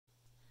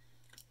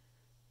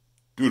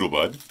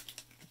Doodlebud.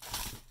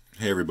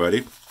 Hey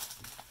everybody.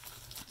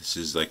 This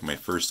is like my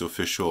first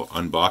official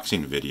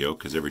unboxing video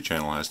because every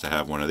channel has to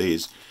have one of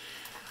these.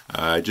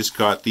 I just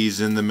got these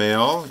in the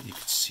mail. You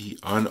can see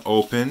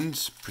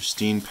unopened,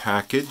 pristine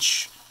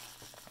package.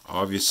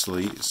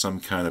 Obviously some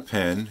kind of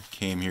pen.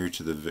 Came here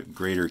to the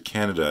Greater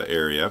Canada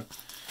area.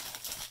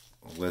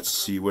 Let's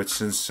see what's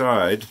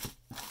inside.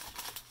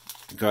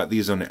 Got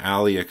these on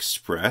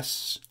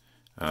AliExpress.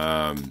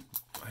 I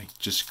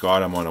just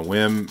got them on a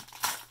whim.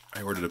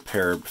 I ordered a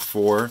pair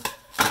before,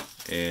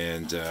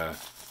 and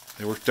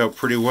they worked out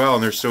pretty well,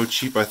 and they're so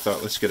cheap I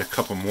thought let's get a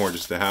couple more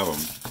just to have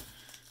them.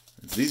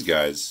 It's these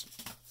guys.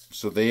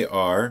 So they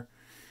are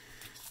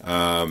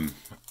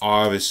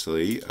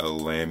obviously a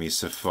Lamy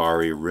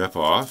Safari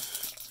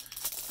ripoff.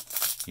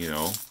 You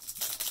know,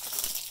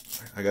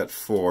 I got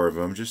 4 of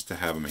them just to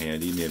have them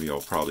handy. Maybe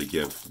I'll probably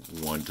give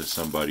one to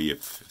somebody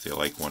if they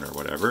like one or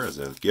whatever as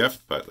a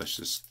gift, but let's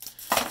just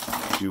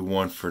do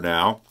one for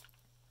now.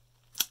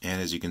 And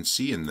as you can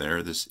see in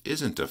there, this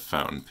isn't a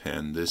fountain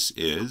pen. This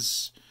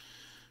is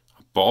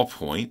a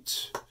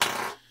ballpoint.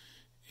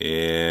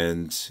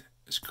 And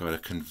it's got a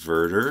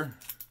converter,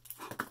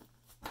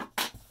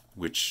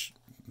 which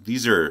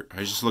these are, I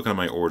was just looking at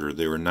my order,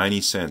 they were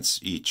 90 cents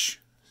each.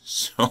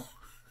 So,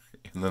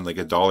 and then like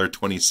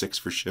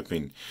 $1.26 for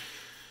shipping.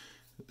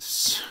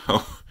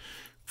 So,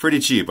 pretty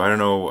cheap. I don't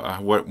know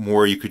what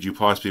more could you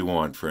possibly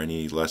want for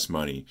any less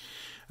money.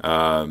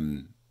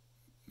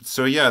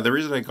 So yeah, the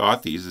reason I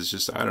got these is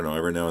just, I don't know,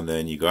 every now and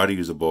then you got to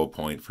use a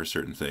ballpoint for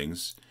certain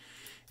things.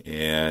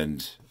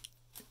 And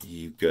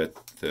you've got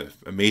the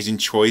amazing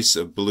choice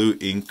of blue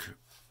ink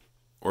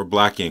or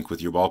black ink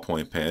with your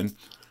ballpoint pen.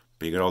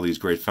 But you got all these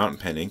great fountain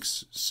pen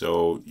inks.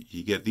 So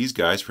you get these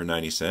guys for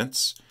 90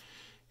 cents.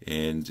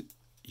 And,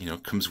 you know,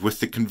 it comes with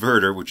the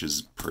converter, which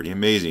is pretty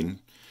amazing.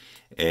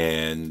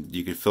 And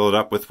you can fill it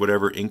up with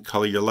whatever ink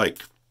color you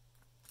like.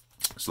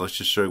 So let's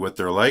just show you what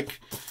they're like.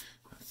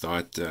 I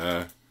thought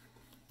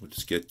we'll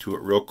just get to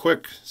it real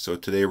quick. So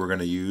today we're going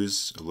to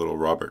use a little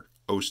Robert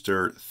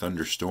Oster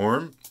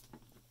Thunderstorm.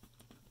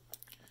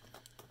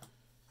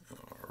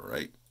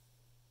 Alright.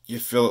 You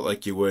fill it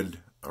like you would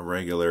a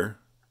regular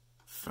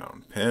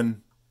fountain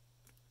pen.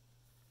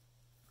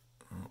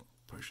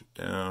 Push it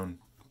down,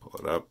 pull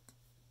it up.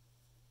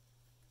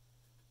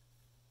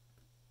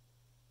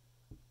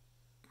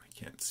 I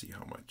can't see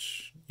how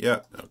much. Yeah,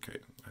 okay.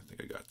 I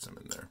think I got some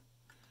in there.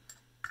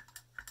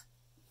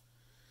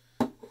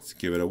 Let's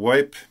give it a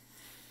wipe.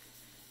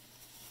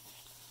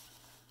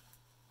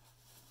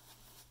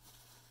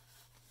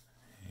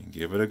 And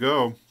give it a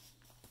go.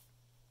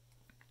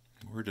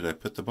 Where did I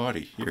put the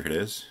body? Here it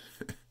is.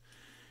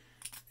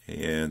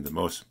 And the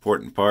most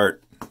important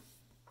part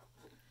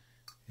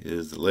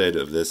is the lid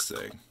of this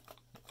thing.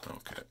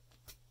 Okay.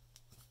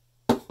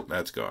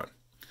 That's gone.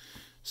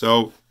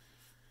 So,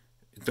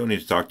 don't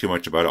need to talk too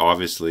much about it.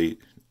 Obviously,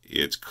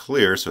 it's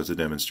clear, so it's a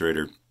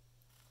demonstrator.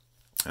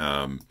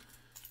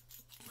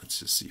 Let's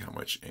just see how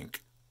much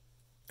ink.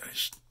 I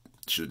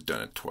should have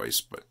done it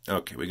twice, but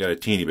okay, we got a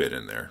teeny bit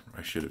in there.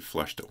 I should have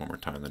flushed it one more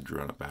time, then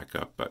drew it back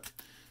up, but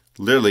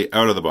literally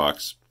out of the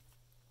box.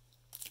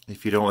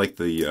 If you don't like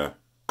the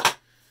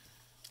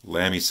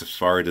Lamy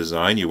Safari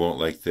design, you won't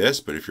like this,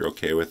 but if you're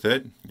okay with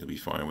it, you'll be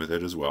fine with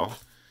it as well.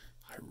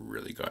 I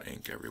really got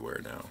ink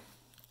everywhere now.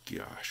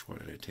 Gosh, why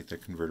did I take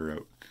that converter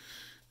out?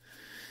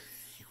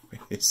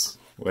 Anyways,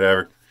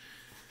 whatever.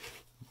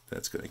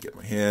 That's going to get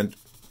my hand.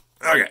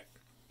 Okay.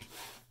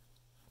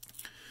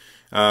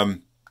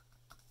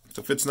 So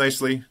it fits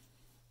nicely.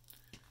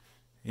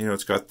 You know,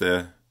 it's got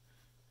the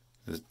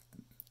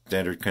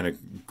standard kind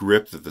of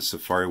grip that the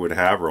Safari would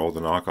have, or all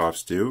the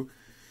knockoffs do.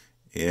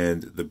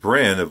 And the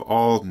brand of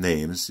all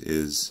names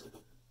is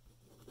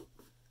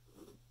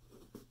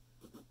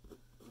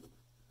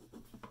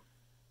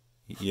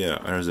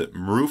is it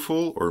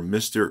Mrufel or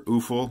Mr.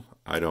 Oofel?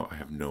 I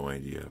have no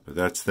idea, but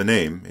that's the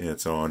name, and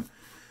it's on.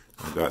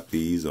 I got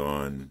these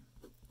on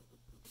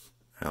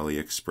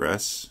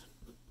AliExpress,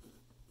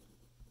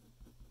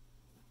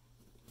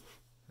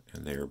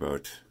 and they're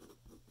about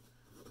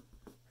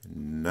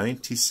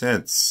 90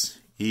 cents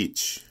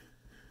each.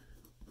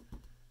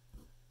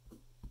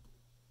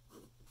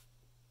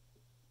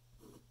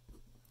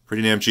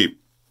 Pretty damn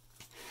cheap.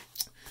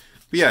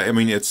 But yeah, I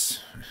mean, it's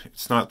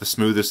not the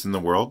smoothest in the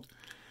world.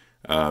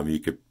 You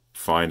could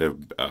find a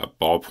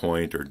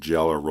ballpoint or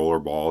gel or roller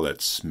ball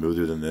that's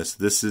smoother than this.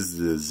 This is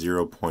the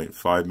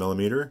 0.5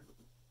 millimeter.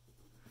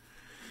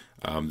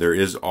 There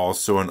is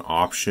also an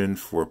option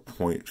for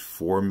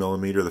 0.4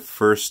 millimeter. The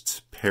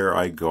first pair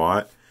I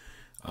got,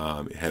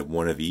 it had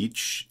one of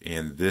each,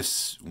 and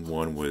this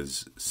one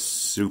was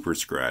super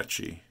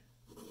scratchy.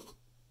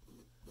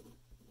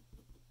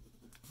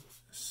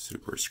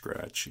 Super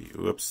scratchy.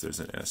 Oops, there's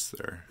an S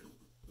there.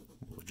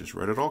 We'll just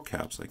write it all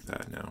caps like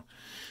that now.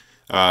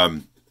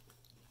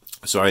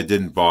 So I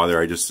didn't bother.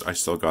 I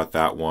still got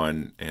that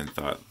one and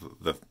thought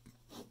the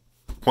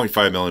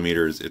 0.5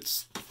 millimeters,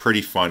 it's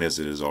pretty fun as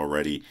it is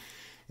already.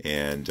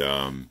 And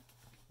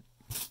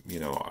you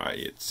know,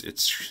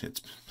 it's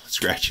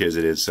scratchy as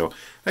it is. So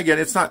again,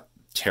 it's not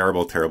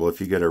terrible, terrible. If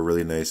you get a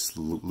really nice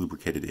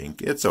lubricated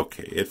ink, it's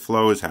okay. It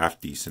flows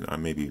half decent.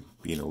 I'm maybe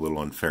being a little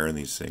unfair in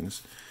these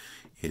things.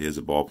 It is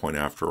a ballpoint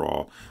after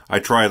all. I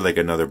tried like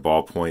another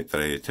ballpoint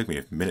that it took me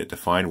a minute to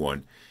find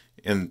one,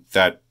 and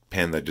that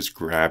pen that I just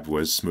grabbed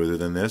was smoother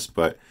than this.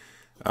 But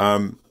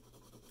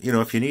you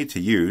know, if you need to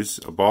use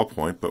a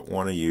ballpoint but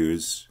want to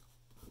use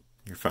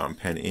your fountain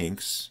pen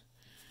inks,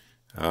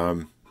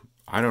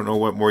 I don't know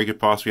what more you could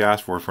possibly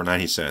ask for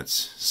 90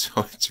 cents.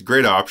 So it's a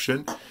great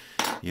option.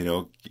 You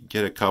know,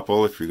 get a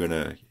couple if you're going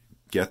to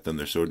get them.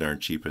 They're so darn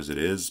cheap as it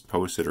is.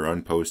 Posted or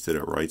unposted,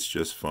 it writes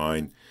just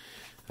fine.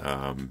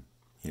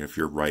 You know, if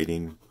you're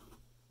writing,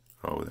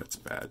 oh, that's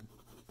bad.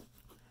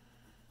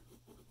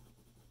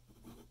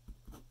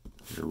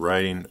 If you're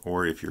writing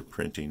or if you're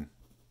printing,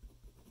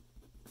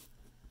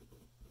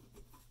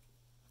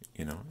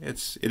 you know,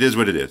 it is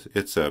what it is.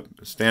 It's a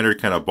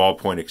standard kind of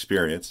ballpoint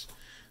experience.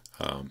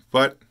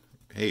 But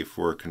hey,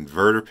 for a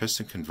converter,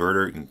 piston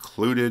converter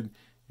included,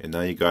 and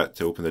now you got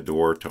to open the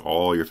door to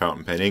all your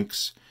fountain pen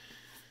inks,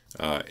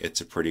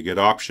 it's a pretty good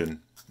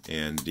option.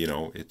 And you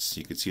know,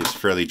 you can see it's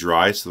fairly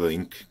dry, so the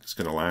ink is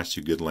going to last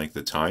you a good length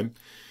of time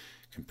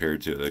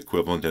compared to the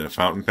equivalent in a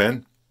fountain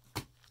pen.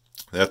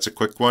 That's a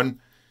quick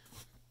one.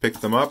 Pick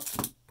them up.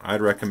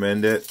 I'd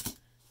recommend it.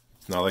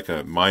 It's not like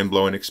a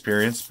mind-blowing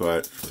experience,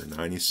 but for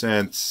 90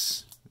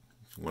 cents,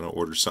 if you want to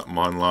order something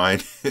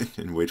online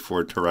and wait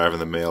for it to arrive in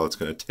the mail, it's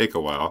going to take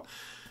a while.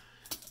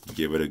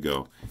 Give it a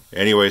go.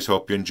 Anyways,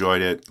 hope you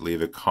enjoyed it.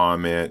 Leave a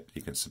comment.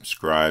 You can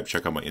subscribe.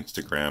 Check out my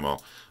Instagram.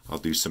 I'll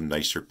do some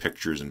nicer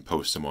pictures and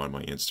post them on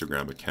my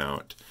Instagram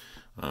account,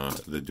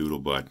 the Doodle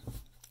Bud.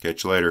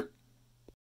 Catch you later.